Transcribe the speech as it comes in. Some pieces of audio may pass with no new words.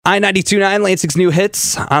I-92.9, Lansing's new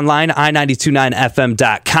hits, online,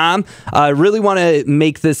 i929fm.com. Really want to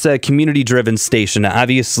make this a community-driven station.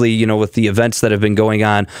 Obviously, with the events that have been going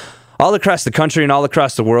on all across the country and all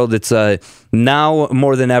across the world, it's now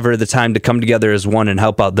more than ever the time to come together as one and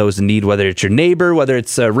help out those in need, whether it's your neighbor, whether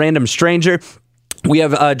it's a random stranger. We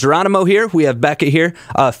have Geronimo here. We have Becca here.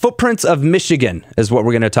 Footprints of Michigan is what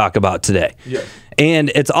we're going to talk about today. Yes.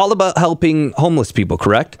 And it's all about helping homeless people,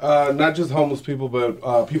 correct? Not just homeless people,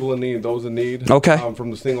 but people in need, those in need. Okay.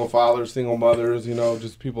 From the single fathers, single mothers,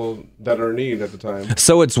 just people that are in need at the time.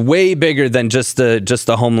 So it's way bigger than just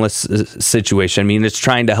the homeless situation. I mean, it's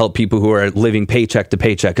trying to help people who are living paycheck to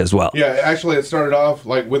paycheck as well. Yeah, actually, it started off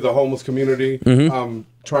like with the homeless community,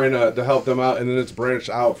 trying to help them out, and then it's branched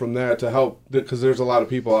out from that to help, because there's a lot of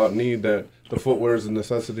people out in need that the footwear is a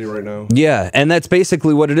necessity right now. Yeah, and that's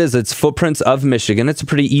basically what it is. It's Footprints of Michigan. It's a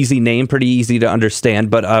pretty easy name, pretty easy to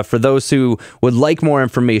understand. But for those who would like more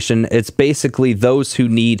information, it's basically those who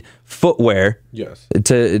need footwear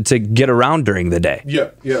to get around during the day. Yeah.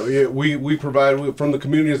 We provide, from the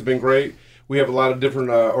community has been great. We have a lot of different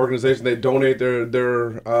organizations. They donate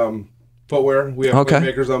their footwear. We have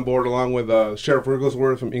makers on board along with Sheriff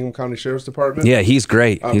Wigglesworth from Ingham County Sheriff's Department. Yeah, he's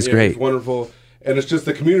great. He's great. He's wonderful. And it's just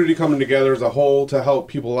the community coming together as a whole to help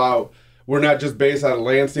people out. We're not just based out of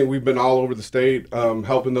Lansing. We've been all over the state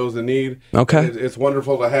helping those in need. Okay. It's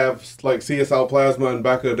wonderful to have like CSL Plasma and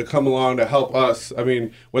Becca to come along to help us. I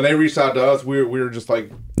mean, when they reached out to us, we were just like,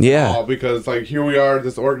 oh, because like here we are,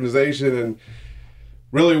 this organization, and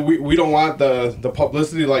really we don't want the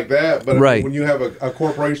publicity like that. But I mean, when you have a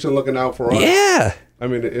corporation looking out for us, I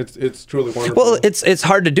mean, it's truly wonderful. Well, it's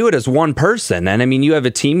hard to do it as one person. And I mean, you have a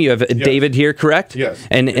team. You have David here, correct? Yes.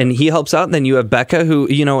 And he helps out. And then you have Becca, who,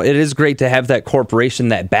 it is great to have that corporation,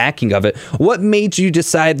 that backing of it. What made you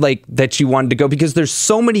decide that you wanted to go? Because there's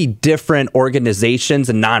so many different organizations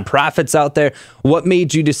and nonprofits out there. What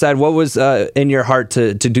made you decide, what was in your heart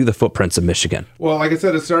to do the Footprints of Michigan? Well, like I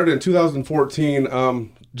said, it started in 2014.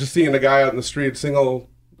 Just seeing a guy out in the street, single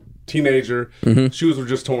teenager, shoes were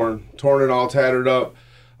just torn and all tattered up.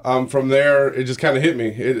 From there, it just kind of hit me.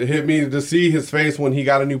 It hit me to see his face when he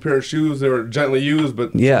got a new pair of shoes. They were gently used,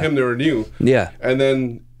 but to him, they were new. Yeah. And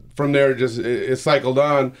then from there, it cycled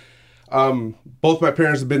on. Both my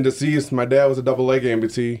parents have been deceased. My dad was a double leg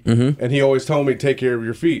amputee, and he always told me, take care of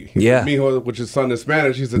your feet. Mijo, which is son in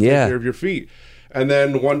Spanish, he said, take care of your feet. And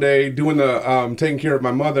then one day, doing taking care of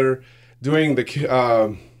my mother, doing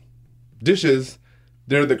the dishes,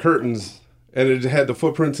 there are the curtains, and it had the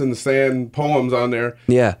Footprints in the Sand poems on there.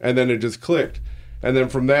 Yeah. And then it just clicked. And then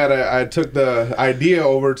from that, I took the idea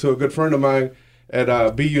over to a good friend of mine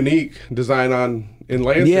at Be Unique Design in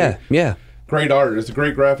Lansing. Yeah. Great artist, a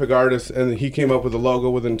great graphic artist, and he came up with a logo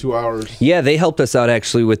within 2 hours. Yeah, they helped us out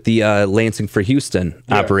actually with the Lansing for Houston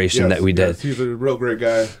operation that we did. Yes, he's a real great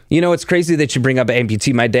guy. It's crazy that you bring up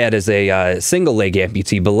amputee. My dad is a single leg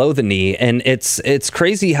amputee below the knee, and it's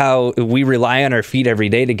crazy how we rely on our feet every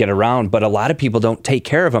day to get around, but a lot of people don't take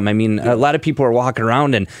care of them. I mean, a lot of people are walking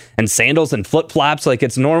around in sandals and flip flops like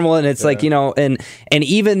it's normal, and it's like and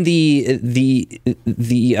even the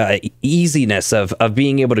easiness of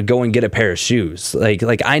being able to go and get a pair of shoes. Like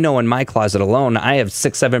I know in my closet alone, I have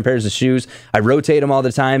 6-7 pairs of shoes. I rotate them all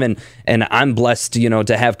the time, and I'm blessed,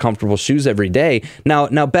 to have comfortable shoes every day.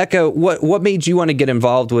 Now, Becca, what made you want to get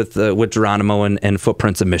involved with Geronimo and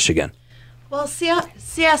Footprints of Michigan? Well,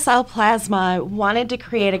 CSL Plasma wanted to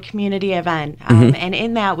create a community event, and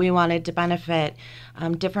in that we wanted to benefit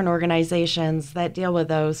different organizations that deal with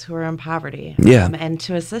those who are in poverty, and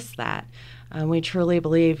to assist that. We truly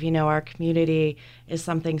believe, our community is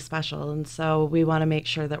something special, and so we want to make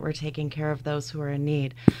sure that we're taking care of those who are in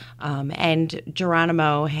need. And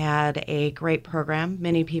Geronimo had a great program.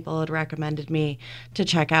 Many people had recommended me to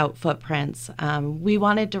check out Footprints. We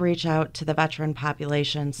wanted to reach out to the veteran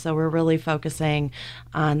population, so we're really focusing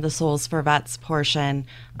on the Souls for Vets portion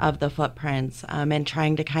of the Footprints, and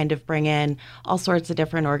trying to kind of bring in all sorts of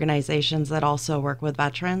different organizations that also work with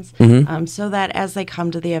veterans, so that as they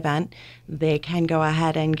come to the event, they can go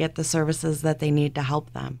ahead and get the services that they need to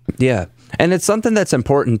help them. Yeah. And it's something that's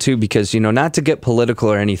important too, because, not to get political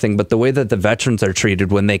or anything, but the way that the veterans are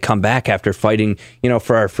treated when they come back after fighting,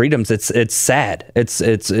 for our freedoms, it's sad.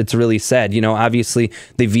 It's really sad. Obviously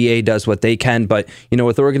the VA does what they can, but,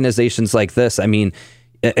 with organizations like this, I mean,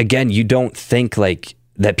 again, you don't think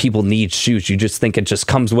that people need shoes. You just think it just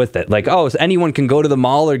comes with it. Like, anyone can go to the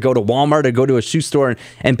mall or go to Walmart or go to a shoe store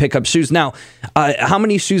and pick up shoes. Now, how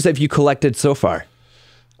many shoes have you collected so far?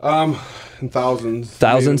 Thousands.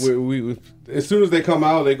 Thousands? We as soon as they come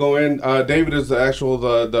out, they go in. David is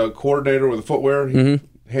the coordinator with the footwear.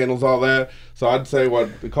 handles all that. So I'd say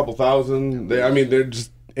a couple thousand. They're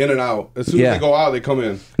just in and out. As soon as they go out, they come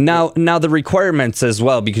in. Now the requirements as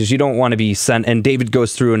well, because you don't want to be sent, and David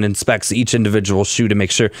goes through and inspects each individual shoe to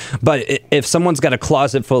make sure. But if someone's got a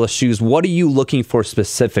closet full of shoes, what are you looking for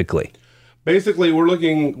specifically? Basically,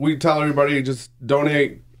 we tell everybody just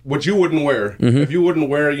donate what you wouldn't wear. If you wouldn't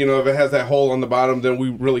wear, if it has that hole on the bottom, then we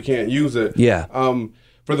really can't use it. Yeah.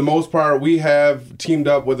 For the most part, we have teamed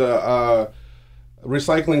up with a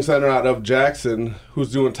recycling center out of Jackson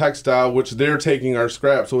who's doing textile, which they're taking our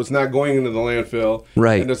scrap, so it's not going into the landfill,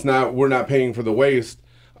 right? And we're not paying for the waste.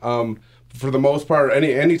 For the most part,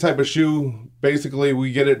 any type of shoe, basically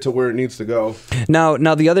we get it to where it needs to go. Now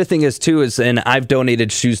the other thing is too and I've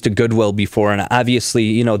donated shoes to Goodwill before, and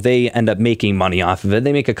obviously they end up making money off of it.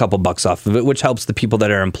 They make a couple bucks off of it, which helps the people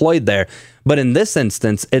that are employed there. But in this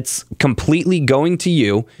instance, it's completely going to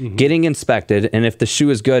you, getting inspected, and if the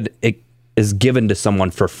shoe is good, it is given to someone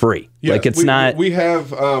for free. Yes, we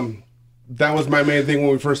have that was my main thing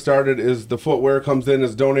when we first started, is the footwear comes in,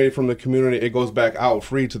 is donated from the community, it goes back out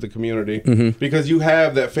free to the community. Because you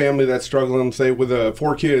have that family that's struggling, say with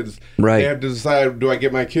 4 kids, right? They have to decide, do I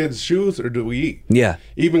get my kids shoes or do we eat? Yeah.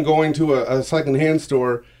 Even going to a secondhand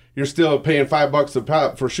store, you're still paying $5 a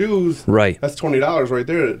pop for shoes. Right. That's $20 right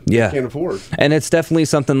there. Yeah. You can't afford. And it's definitely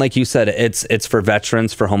something, like you said, it's for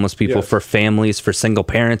veterans, for homeless people, yes, for families, for single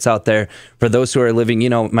parents out there, for those who are living,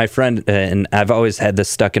 my friend, and I've always had this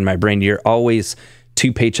stuck in my brain, you're always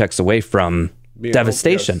 2 paychecks away from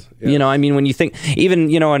devastation. Yes. When you think,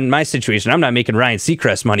 even, in my situation, I'm not making Ryan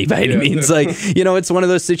Seacrest money by any means. Like, it's one of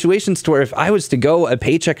those situations to where if I was to go a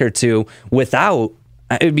paycheck or two without,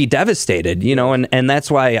 it would be devastated, and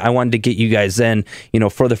that's why I wanted to get you guys in,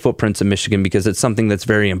 for the Footprints of Michigan, because it's something that's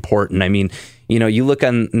very important. You look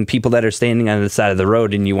on people that are standing on the side of the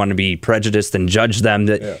road and you want to be prejudiced and judge them,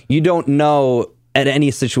 that you don't know at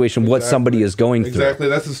any situation what somebody is going through. Exactly.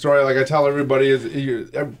 That's the story. Like I tell everybody,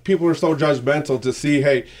 people are so judgmental to see,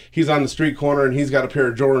 hey, he's on the street corner and he's got a pair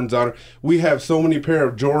of Jordans on. We have so many pair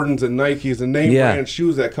of Jordans and Nikes and name brand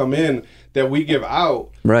shoes that come in that we give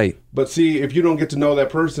out. Right. But see, if you don't get to know that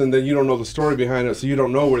person, then you don't know the story behind it, so you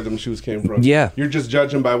don't know where them shoes came from. Yeah. You're just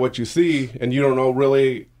judging by what you see, and you don't know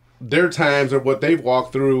really their times or what they've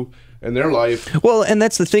walked through in their life. Well, and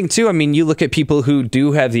that's the thing too. You look at people who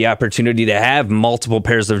do have the opportunity to have multiple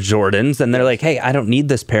pairs of Jordans, and they're like, hey, I don't need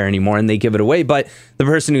this pair anymore, and they give it away. But the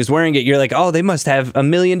person who's wearing it, you're like, oh, they must have $1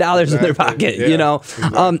 million in their pocket,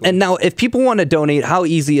 Exactly. And now if people want to donate, how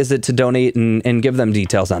easy is it to donate, and give them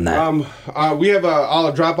details on that? We have all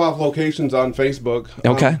the drop-off locations on Facebook.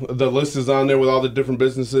 Okay. The list is on there with all the different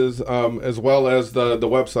businesses, as well as the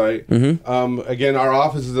website. Again, our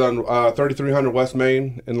office is on 3300 West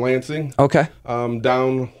Main in Lansing. Okay.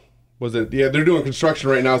 Down, they're doing construction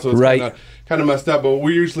right now, so it's kind of messed up, but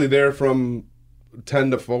we're usually there from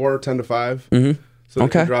 10 to 4, 10 to 5. So they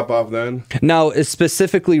can drop off then. Now,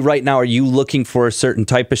 specifically right now, are you looking for a certain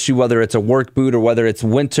type of shoe, whether it's a work boot or whether it's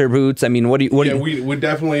winter boots? We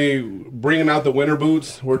definitely bringing out the winter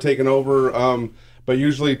boots. We're taking over, but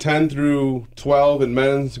usually 10 through 12 in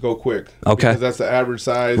men's go quick. Okay. Because that's the average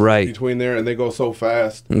size between there, and they go so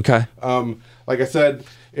fast. Okay. Like I said,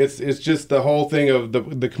 it's just the whole thing of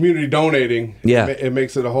the community donating. Yeah. It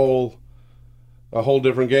makes it a whole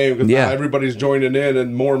different game, because now everybody's joining in,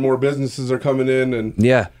 and more businesses are coming in, and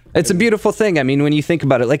it's a beautiful thing. When you think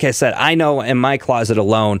about it, like I said, I know in my closet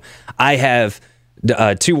alone, I have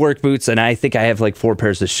 2 work boots, and I think I have like 4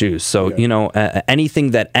 pairs of shoes. So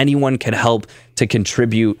anything that anyone can help to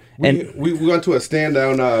contribute. We went to a stand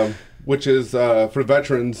down, which is for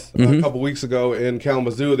veterans, a couple weeks ago in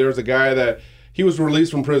Kalamazoo. There was a guy that he was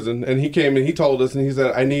released from prison, and he came and he told us, and he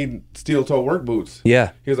said, I need steel toe work boots.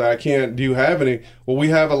 Yeah. He was like, I can't, do you have any? Well, we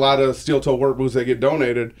have a lot of steel toe work boots that get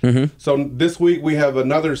donated. So this week we have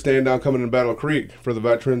another stand down coming in Battle Creek for the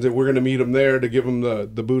veterans, and we're going to meet him there to give him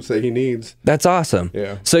the boots that he needs. That's awesome.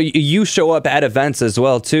 Yeah. So you show up at events as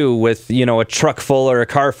well too, with a truck full or a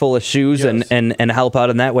car full of shoes, and help out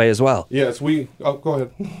in that way as well. Yes, go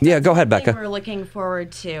ahead. Yeah, go ahead, Becca. We're looking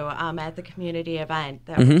forward to at the community event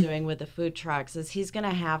that we're doing with the food trucks is he's going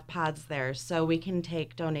to have pods there so we can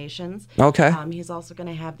take donations. Okay. He's also going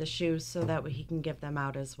to have the shoes so that he can give them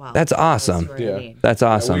out as well. That's awesome. Yeah. That's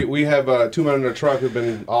awesome. We have 2 men in a truck who've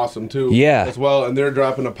been awesome too. Yeah. As well, and they're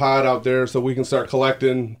dropping a pod out there so we can start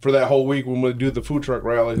collecting for that whole week when we do the food truck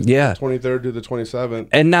rally. Yeah. 23rd to the 27th.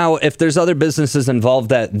 And now, if there's other businesses involved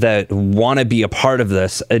that want to be a part of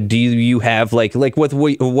this, do you have like what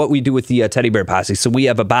we do with the Teddy Bear Posse? So we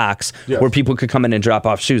have a box where people could come in and drop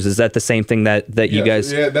off shoes. Is that the same thing that you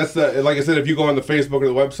guys. Yeah, that's like I said. If you go on the Facebook or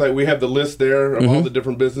the website, we have the list there of all the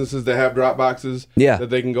different businesses that have drop boxes. Yeah. That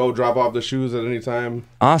they can go drop off the shoes at any time.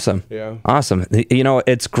 Awesome. Yeah. Awesome. You know,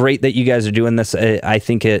 it's great that you guys are doing this. I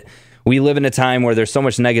think we live in a time where there's so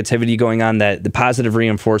much negativity going on that the positive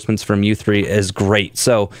reinforcements from you three is great.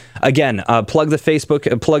 So again, plug the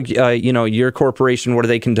Facebook, plug your corporation where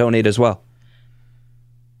they can donate as well.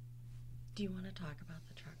 Do you want to talk about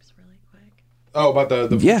the trucks really quick? Oh, about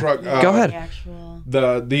the food truck. Go ahead.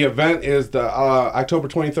 The event is the October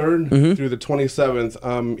 23rd through the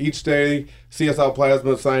 27th. Each day, CSL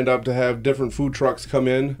Plasma signed up to have different food trucks come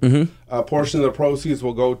in. A portion of the proceeds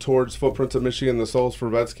will go towards Footprints of Michigan, the Souls for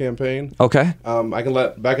Vets campaign. Okay. I can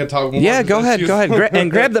let Becca talk more. Yeah, go ahead.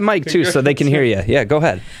 And grab the mic, too, so they can hear you. Yeah, go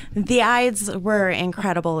ahead. The Ides were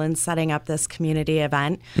incredible in setting up this community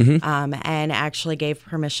event and actually gave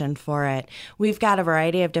permission for it. We've got a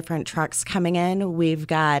variety of different trucks coming in. We've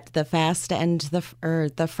got the Fast and the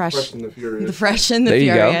Fresh and the Furious. The Fresh and the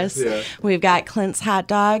Furious. Yeah. We've got Clint's Hot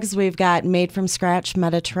Dogs. We've got Made from Scratch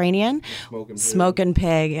Mediterranean, Smokin'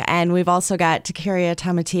 Pig, and we've also got Taqueria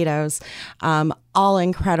Tomatitos. All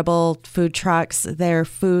incredible food trucks. Their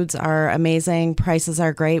foods are amazing. Prices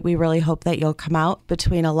are great. We really hope that you'll come out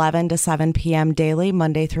between 11 to 7 p.m. daily,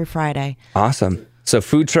 Monday through Friday. Awesome. So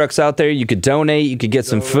food trucks out there, you could donate, you could get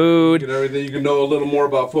some food. Everything. You can know a little more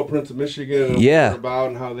about Footprints of Michigan and what they're about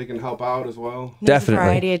and how they can help out as well. There's a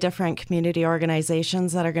variety of different community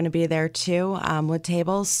organizations that are going to be there too with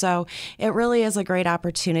tables. So it really is a great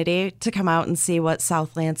opportunity to come out and see what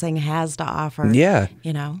South Lansing has to offer. Yeah.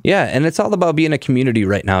 Yeah, and it's all about being a community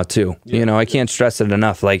right now too. Yeah. I can't stress it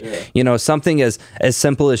enough. Like, something as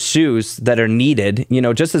simple as shoes that are needed,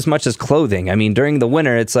 just as much as clothing. I mean, during the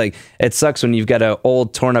winter, it's like, it sucks when you've got a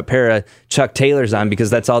old torn up pair of Chuck Taylors on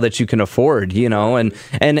because that's all that you can afford, and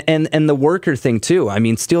the worker thing too. I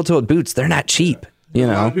mean, steel-toed boots, they're not cheap. A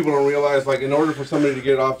lot of people don't realize, like, in order for somebody to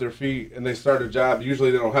get off their feet and they start a job, usually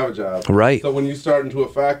they don't have a job. Right. So when you start into a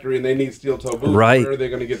factory and they need steel-toe boots, where are they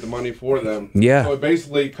going to get the money for them? Yeah. So it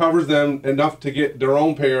basically covers them enough to get their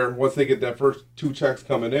own pair once they get that first 2 checks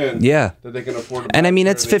coming in. Yeah. That they can afford to And I mean,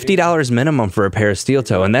 it's $50 minimum for a pair of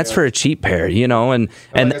steel-toe, and that's for a cheap pair, and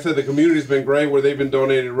like I said, the community's been great where they've been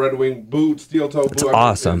donating Red Wing boots, steel-toe boots. It's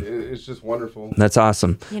awesome. It's just wonderful. That's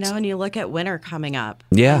awesome. And you look at winter coming up.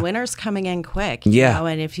 Yeah. Winter's coming in quick. Yeah.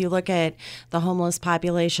 And if you look at the homeless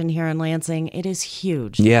population here in Lansing, it is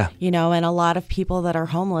huge. Yeah. And a lot of people that are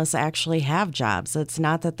homeless actually have jobs. It's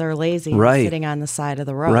not that they're lazy and sitting on the side of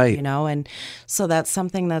the road, and so that's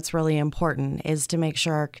something that's really important, is to make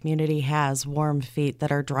sure our community has warm feet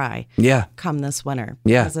that are dry. Yeah. Come this winter.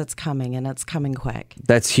 Yeah. Because it's coming and it's coming quick.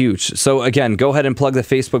 That's huge. So again, go ahead and plug the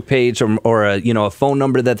Facebook page or a phone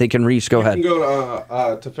number that they can reach. Go ahead. You can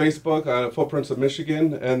go to Facebook, Footprints of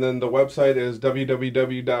Michigan, and then the website is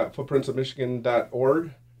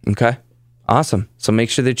www.footprintsofmichigan.org. Okay. Awesome. So make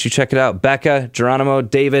sure that you check it out. Becca, Geronimo,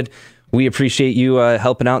 David, we appreciate you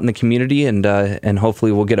helping out in the community, and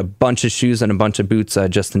hopefully we'll get a bunch of shoes and a bunch of boots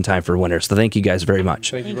just in time for winter. So thank you guys very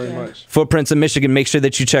much. Thank you very much. Footprints of Michigan, make sure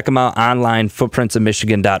that you check them out online,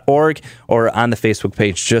 footprintsofmichigan.org, or on the Facebook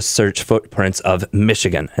page, just search Footprints of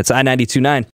Michigan. It's I-92.9.